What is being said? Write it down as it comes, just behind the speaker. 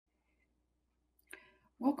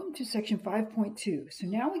Welcome to section 5.2. So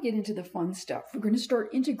now we get into the fun stuff. We're going to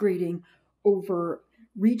start integrating over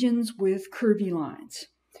regions with curvy lines.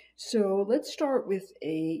 So let's start with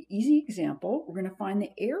an easy example. We're going to find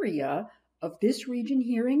the area of this region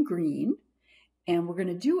here in green, and we're going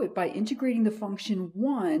to do it by integrating the function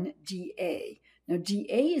 1 dA. Now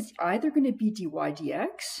dA is either going to be dy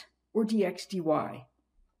dx or dx dy.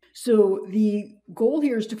 So the goal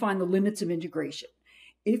here is to find the limits of integration.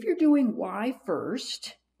 If you're doing y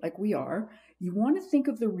first, like we are, you want to think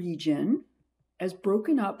of the region as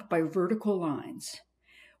broken up by vertical lines.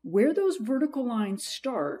 Where those vertical lines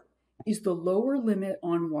start is the lower limit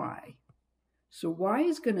on y. So y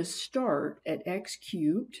is going to start at x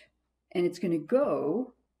cubed, and it's going to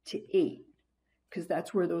go to 8, because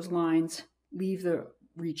that's where those lines leave the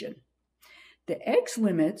region. The x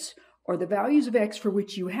limits are the values of x for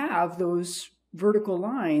which you have those vertical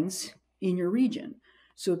lines in your region.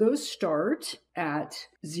 So those start at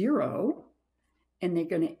 0, and they're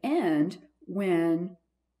going to end when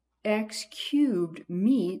x cubed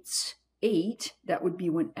meets 8. That would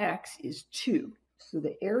be when x is 2. So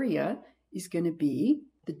the area is going to be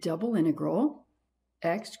the double integral.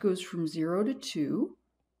 X goes from 0 to 2.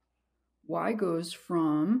 Y goes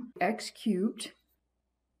from x cubed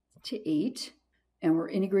to 8. And we're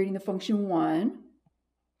integrating the function 1.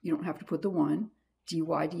 You don't have to put the 1, dy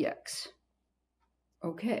dx.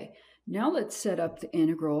 Okay, now let's set up the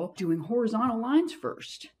integral doing horizontal lines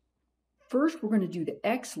first. First, we're going to do the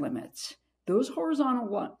x limits. Those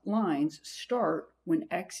horizontal lines start when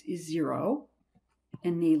x is 0,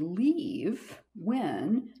 and they leave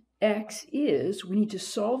when x is, we need to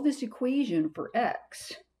solve this equation for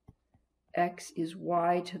x. X is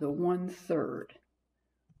y to the 1/3.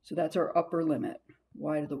 So that's our upper limit,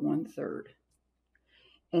 y to the 1/3.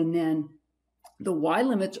 And then the y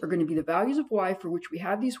limits are going to be the values of y for which we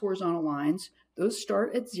have these horizontal lines. Those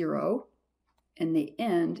start at 0 and they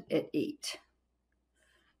end at 8.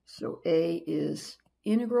 So a is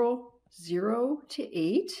integral 0 to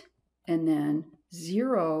 8 and then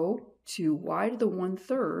 0 to y to the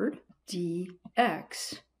 1/3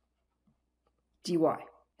 dx dy.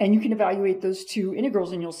 And you can evaluate those two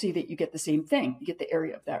integrals and you'll see that you get the same thing. You get the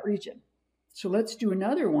area of that region. So let's do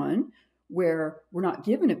another one where we're not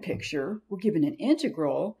given a picture, we're given an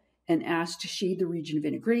integral and asked to shade the region of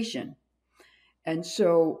integration. And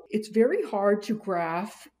so it's very hard to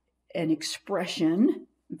graph an expression.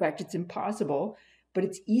 In fact, it's impossible, but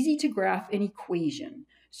it's easy to graph an equation.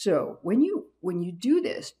 So when you do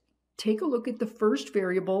this, take a look at the first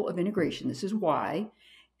variable of integration. This is y,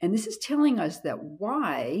 and this is telling us that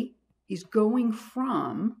y is going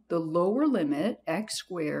from the lower limit, x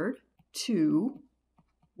squared, to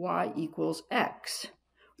y equals x.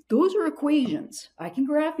 Those are equations. I can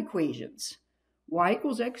graph equations. Y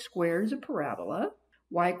equals x squared is a parabola.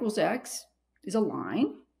 Y equals x is a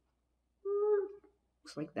line.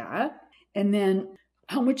 Looks like that. And then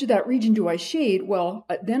how much of that region do I shade? Well,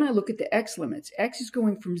 then I look at the x limits. X is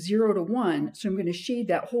going from 0 to 1, so I'm going to shade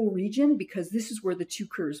that whole region because this is where the two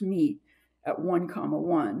curves meet at 1,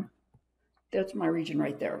 1. That's my region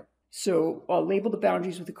right there. So I'll label the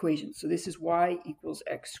boundaries with equations. So this is y equals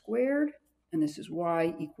x squared, and this is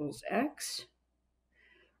y equals x.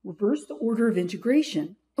 Reverse the order of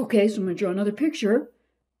integration. Okay, so I'm going to draw another picture.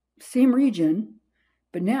 Same region,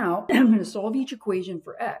 but now I'm going to solve each equation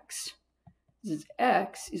for x. This is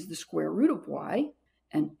x is the square root of y,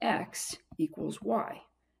 and x equals y.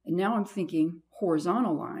 And now I'm thinking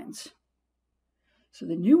horizontal lines. So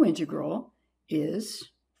the new integral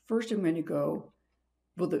is, first I'm going to go,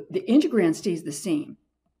 well, the integrand stays the same,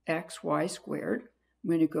 xy squared. I'm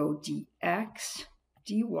going to go dx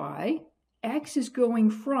dy. X is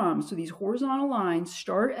going from, so these horizontal lines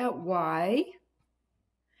start at y,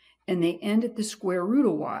 and they end at the square root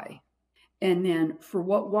of y. And then for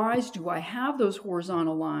what y's do I have those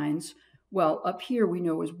horizontal lines? Well, up here we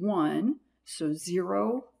know is 1, so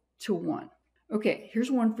 0 to 1. Okay,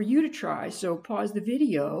 here's one for you to try. So pause the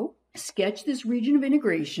video, sketch this region of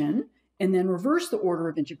integration, and then reverse the order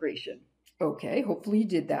of integration. Okay, hopefully you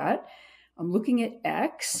did that. I'm looking at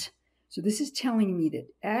x. So this is telling me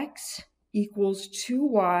that x equals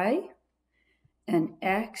 2y and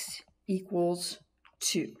x equals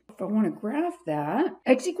 2. If I want to graph that,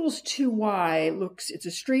 x equals 2y it's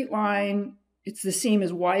a straight line. It's the same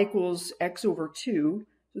as y equals x over 2.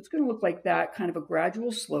 So it's going to look like that, kind of a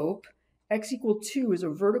gradual slope. X equal 2 is a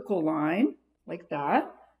vertical line like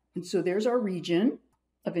that. And so there's our region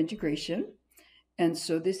of integration. And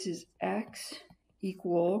so this is x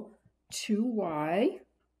equal 2y,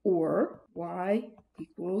 or y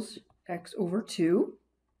equals x over 2.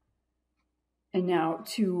 And now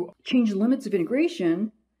to change the limits of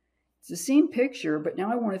integration, it's the same picture, but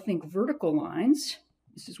now I want to think vertical lines.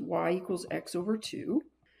 This is y equals x over 2.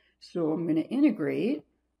 So I'm going to integrate.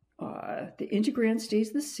 The integrand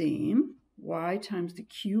stays the same. Y times the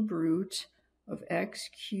cube root of x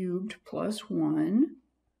cubed plus 1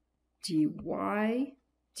 dy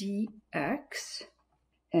dx.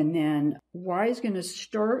 And then y is going to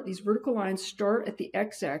start, these vertical lines start at the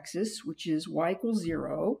x-axis, which is y equals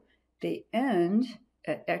 0. They end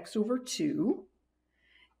at x over 2.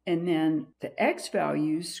 And then the x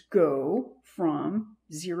values go from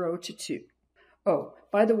 0 to 2. Oh,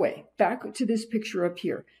 by the way, back to this picture up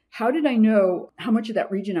here. How did I know how much of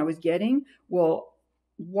that region I was getting? Well,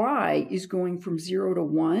 y is going from 0 to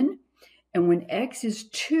 1. And when x is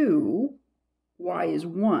 2, y is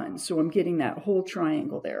 1. So I'm getting that whole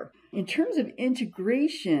triangle there. In terms of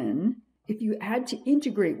integration, if you had to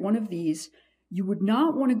integrate one of these, you would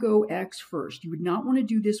not want to go x first. You would not want to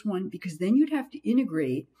do this one because then you'd have to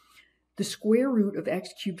integrate the square root of x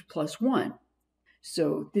cubed plus 1.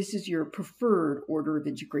 So this is your preferred order of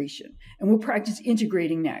integration. And we'll practice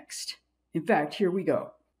integrating next. In fact, here we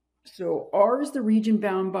go. So R is the region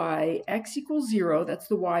bound by x equals 0, that's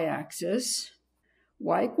the y-axis,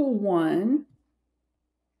 y equal 1,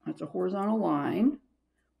 that's a horizontal line,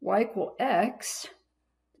 y equal x,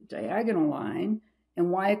 diagonal line,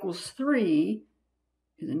 and y equals 3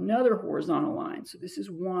 is another horizontal line. So this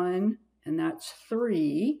is 1, and that's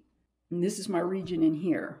 3, and this is my region in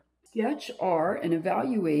here. Sketch R and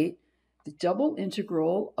evaluate the double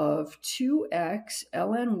integral of 2x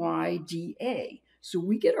ln y dA. So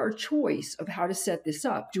we get our choice of how to set this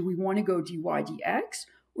up. Do we want to go dy dx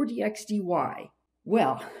or dx dy?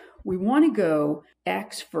 Well, we want to go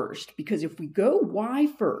x first, because if we go y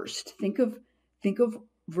first, think of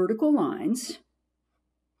vertical lines,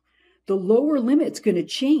 the lower limit's going to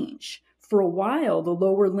change. For a while, the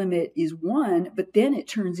lower limit is 1, but then it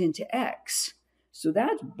turns into x. So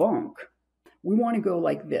that's bunk. We want to go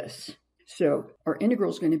like this. So our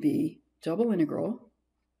integral is going to be double integral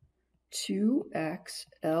 2x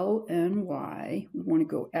ln y. We want to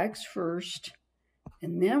go x first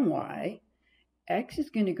and then y. X is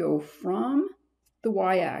going to go from the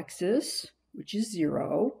y-axis, which is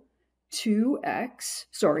 0, to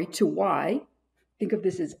y. Think of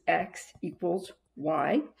this as x equals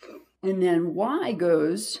y. And then y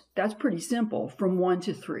goes, that's pretty simple, from 1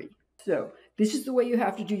 to 3. So this is the way you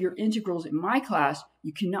have to do your integrals in my class.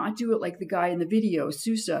 You cannot do it like the guy in the video,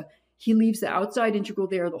 Sousa. He leaves the outside integral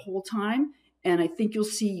there the whole time, and I think you'll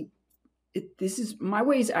see my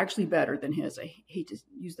way is actually better than his. I hate to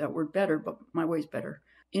use that word better, but my way is better.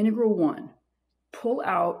 Integral 1, pull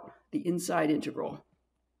out the inside integral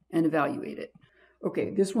and evaluate it. Okay,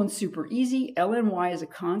 this one's super easy. ln y is a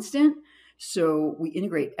constant, so we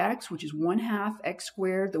integrate x, which is 1/2 x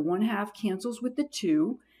squared. The 1/2 cancels with the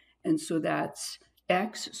 2, and so that's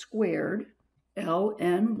x squared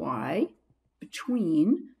ln y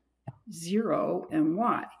between 0 and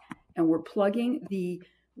y. And we're plugging the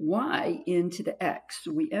y into the x.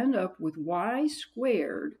 So we end up with y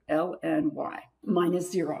squared ln y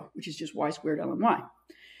minus 0, which is just y squared ln y.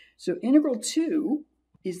 So integral 2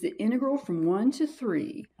 is the integral from 1 to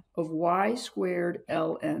 3 of y squared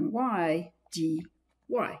ln y dy.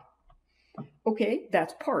 Okay,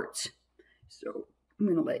 that's parts. So I'm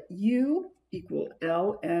going to let u equal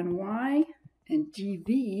ln y and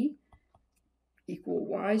dv equal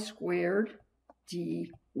y squared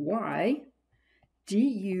dy.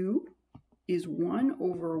 Du is 1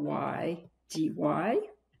 over y dy.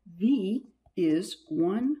 V is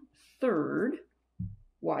 1/3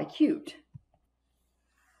 y cubed.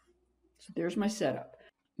 So there's my setup.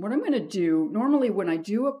 What I'm going to do, normally when I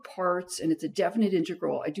do a parts and it's a definite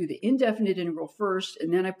integral, I do the indefinite integral first,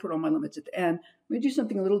 and then I put all my limits at the end. I'm going to do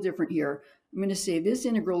something a little different here. I'm going to say this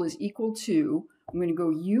integral is equal to, I'm going to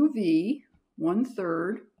go uv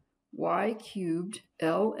 1/3 y cubed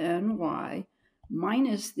ln y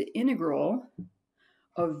minus the integral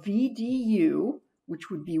of v du, which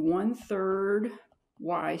would be 1/3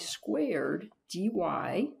 y squared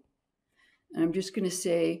dy. And I'm just going to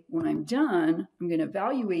say, when I'm done, I'm going to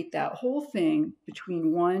evaluate that whole thing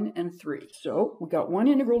between 1 and 3. So we got one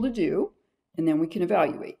integral to do, and then we can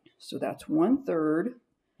evaluate. So that's 1/3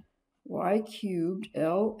 y cubed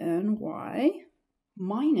ln y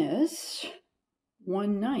minus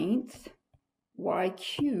 1/9 y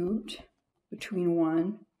cubed between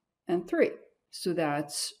 1 and 3. So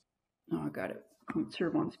that's, I got to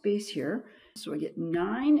conserve on space here. So I get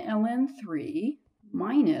 9 ln 3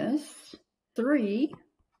 minus 3,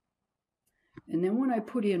 and then when I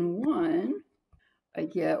put in 1, I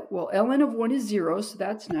get, well, ln of 1 is 0, so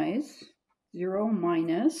that's nice. 0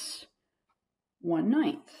 minus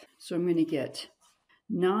 1/9. So I'm going to get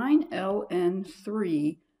 9 ln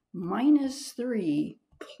 3 minus 3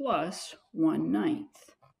 plus 1/9.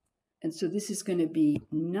 And so this is going to be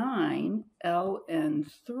 9 ln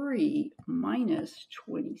 3 minus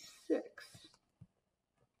 26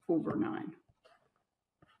 over 9.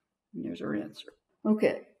 And there's our answer.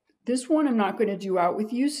 Okay, this one I'm not going to do out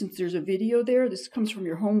with you since there's a video there. This comes from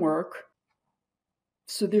your homework.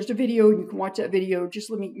 So there's a video, and you can watch that video. Just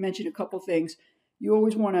let me mention a couple things. You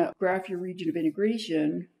always want to graph your region of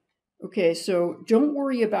integration. Okay, so don't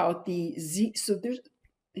worry about the z. So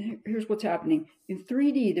here's what's happening. In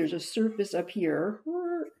 3D, there's a surface up here,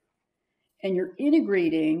 and you're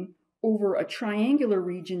integrating over a triangular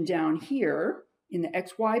region down here in the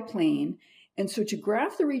xy plane. And so to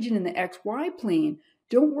graph the region in the xy plane,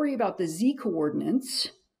 don't worry about the z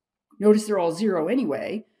coordinates. Notice they're all 0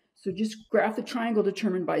 anyway. So just graph the triangle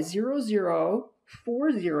determined by 0, 0,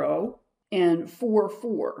 4, 0, and 4,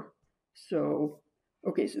 4. So,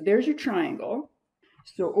 okay, so there's your triangle.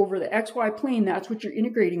 So over the xy plane, that's what you're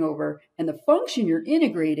integrating over. And the function you're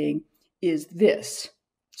integrating is this.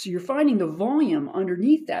 So you're finding the volume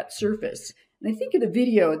underneath that surface. And I think in the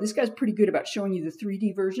video, this guy's pretty good about showing you the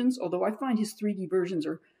 3D versions, although I find his 3D versions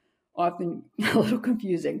are often a little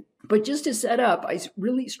confusing. But just to set up, I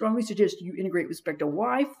really strongly suggest you integrate with respect to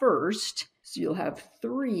y first. So you'll have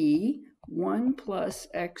 3, 1 plus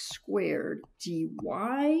x squared dy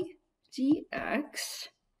dx.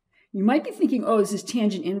 You might be thinking, oh, this is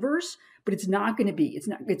tangent inverse, but it's not going to be. It's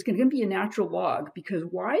going to be a natural log because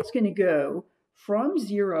y is going to go from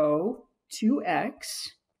 0 to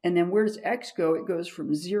x. And then where does x go? It goes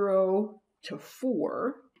from 0 to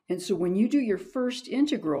 4. And so when you do your first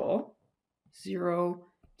integral, 0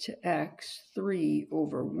 to x, 3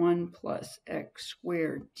 over 1 plus x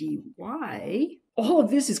squared dy, all of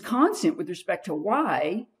this is constant with respect to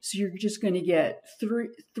y. So you're just going to get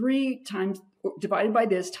 3 times divided by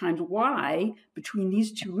this times y between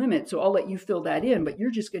these two limits. So I'll let you fill that in, but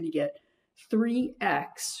you're just going to get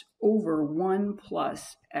 3x over 1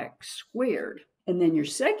 plus x squared. And then your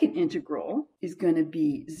second integral is going to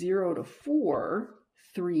be 0 to 4,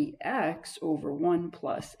 3x over 1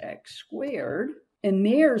 plus x squared. And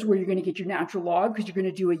there's where you're going to get your natural log because you're going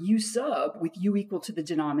to do a u sub with u equal to the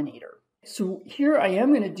denominator. So here I am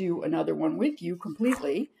going to do another one with you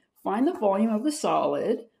completely. Find the volume of the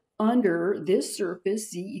solid under this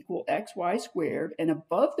surface z equal xy squared and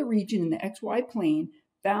above the region in the xy plane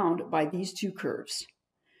bound by these two curves.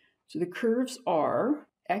 So the curves are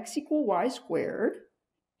x equal y squared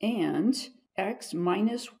and x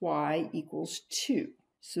minus y equals 2.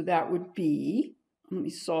 So that would be, let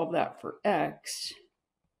me solve that for x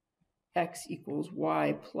equals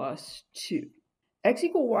y plus 2. X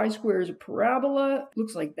equal y squared is a parabola,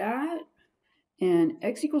 looks like that. And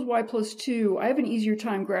x equals y plus 2, I have an easier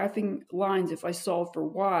time graphing lines if I solve for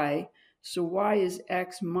y. So y is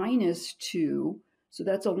x minus 2. So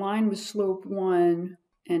that's a line with slope 1,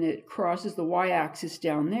 and it crosses the y-axis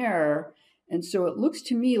down there. And so it looks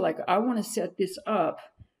to me like I want to set this up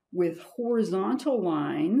with horizontal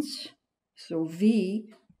lines. So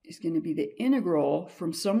v is going to be the integral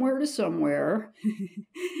from somewhere to somewhere.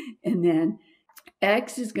 And then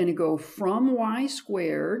x is going to go from y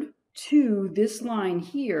squared to this line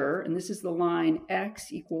here, and this is the line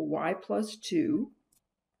x equal y plus 2.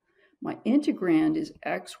 My integrand is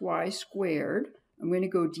xy squared. I'm going to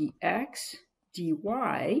go dx,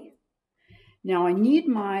 dy. Now I need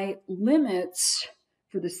my limits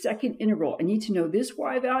for the second integral. I need to know this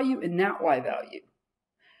y value and that y value.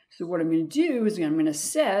 So what I'm going to do is I'm going to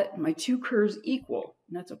set my two curves equal,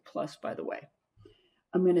 and that's a plus, by the way.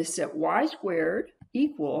 I'm going to set y squared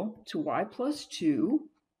equal to y plus 2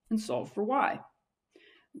 and solve for y.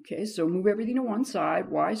 Okay, so move everything to one side.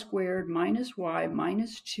 Y squared minus y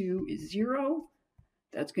minus 2 is 0.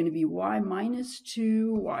 That's going to be y minus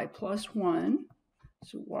 2, y plus 1.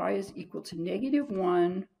 So y is equal to negative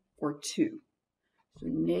 1 or 2. So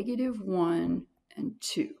negative 1 and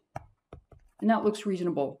 2. And that looks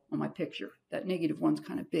reasonable on my picture. That negative 1's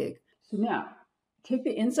kind of big. So now, take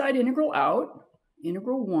the inside integral out.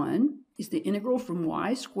 Integral 1 is the integral from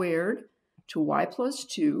y squared to y plus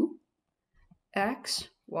 2, x,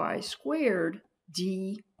 y squared,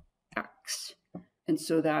 dx. And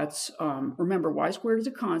so that's, remember, y squared is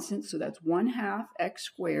a constant, so that's 1/2 x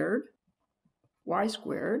squared, y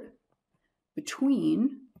squared,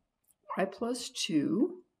 between y plus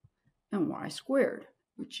 2 and y squared,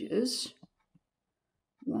 which is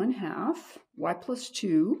 1/2 y plus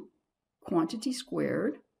 2 quantity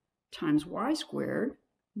squared times y squared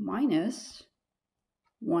minus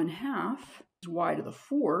 1/2 y to the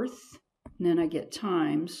 4th and then I get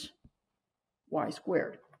times y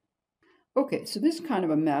squared. Okay, so this is kind of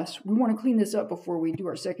a mess. We want to clean this up before we do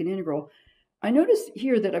our second integral. I notice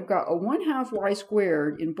here that I've got a 1/2 y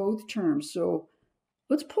squared in both terms, so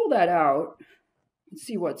let's pull that out and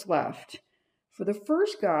see what's left. For the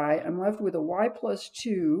first guy, I'm left with a y plus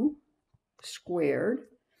 2 squared,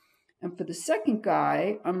 and for the second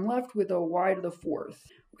guy, I'm left with a y to the 4th.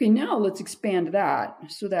 Okay, now let's expand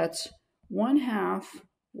that. So that's 1/2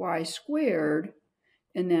 y squared,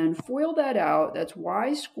 and then FOIL that out. That's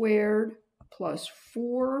y squared plus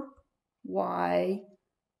 4y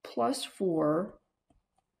plus 4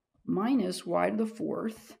 minus y to the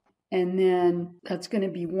 4th. And then that's going to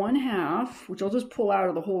be 1/2, which I'll just pull out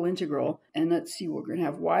of the whole integral. And let's see, we're going to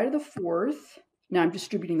have y to the 4th. Now I'm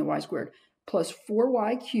distributing the y squared. Plus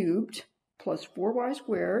 4y cubed plus 4y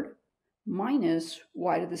squared minus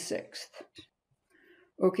y to the 6th.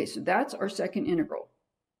 Okay, so that's our second integral.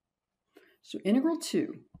 So integral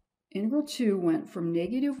 2. Integral 2 went from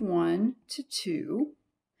 -1 to 2.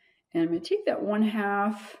 And I'm going to take that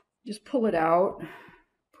 1/2, just pull it out,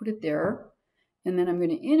 put it there. And then I'm going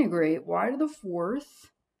to integrate y to the 4th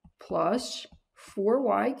plus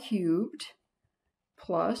 4y cubed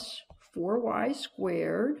plus 4y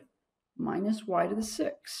squared minus y to the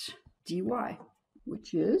 6th dy,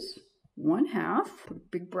 which is 1/2, put a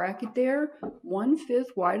big bracket there,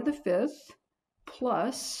 1/5 y to the 5th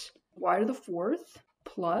plus y to the 4th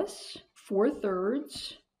plus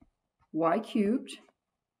 4/3 y cubed,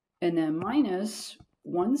 and then minus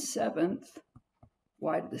 1/7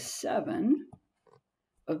 y to the 7,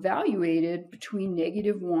 evaluated between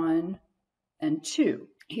 -1 and 2.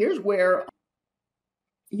 Here's where,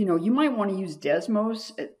 you might want to use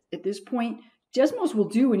Desmos at this point. Desmos will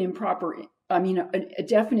do a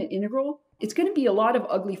definite integral. It's going to be a lot of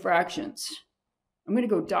ugly fractions. I'm going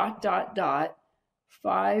to go ...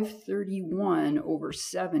 531 over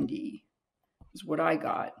 70 is what I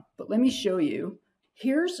got. But let me show you.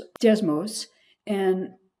 Here's Desmos,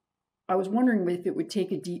 and I was wondering if it would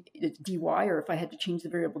take a dy or if I had to change the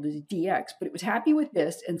variable to dx, but it was happy with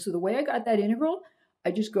this. And so the way I got that integral,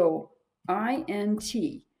 I just go int,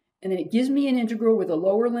 and then it gives me an integral with a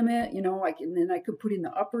lower limit, and then I could put in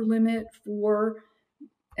the upper limit for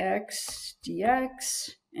x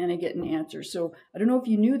dx, and I get an answer. So I don't know if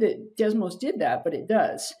you knew that Desmos did that, but it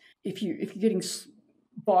does. If you're getting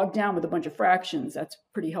bogged down with a bunch of fractions, that's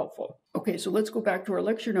pretty helpful. Okay, so let's go back to our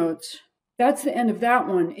lecture notes. That's the end of that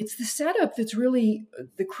one. It's the setup that's really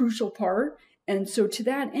the crucial part. And so to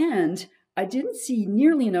that end, I didn't see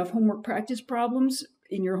nearly enough homework practice problems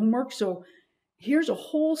in your homework. So here's a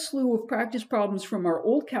whole slew of practice problems from our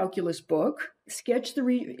old calculus book.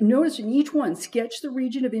 Notice in each one, sketch the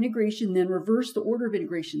region of integration, then reverse the order of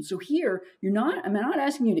integration. So here, I'm not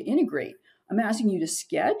asking you to integrate. I'm asking you to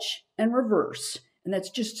sketch and reverse. And that's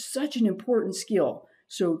just such an important skill.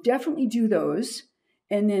 So definitely do those.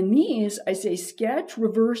 And then these, I say sketch,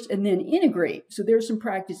 reverse, and then integrate. So there's some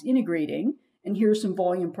practice integrating, and here's some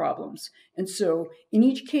volume problems. And so in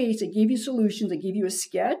each case, I gave you solutions, I gave you a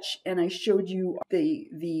sketch, and I showed you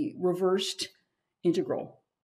the reversed integral.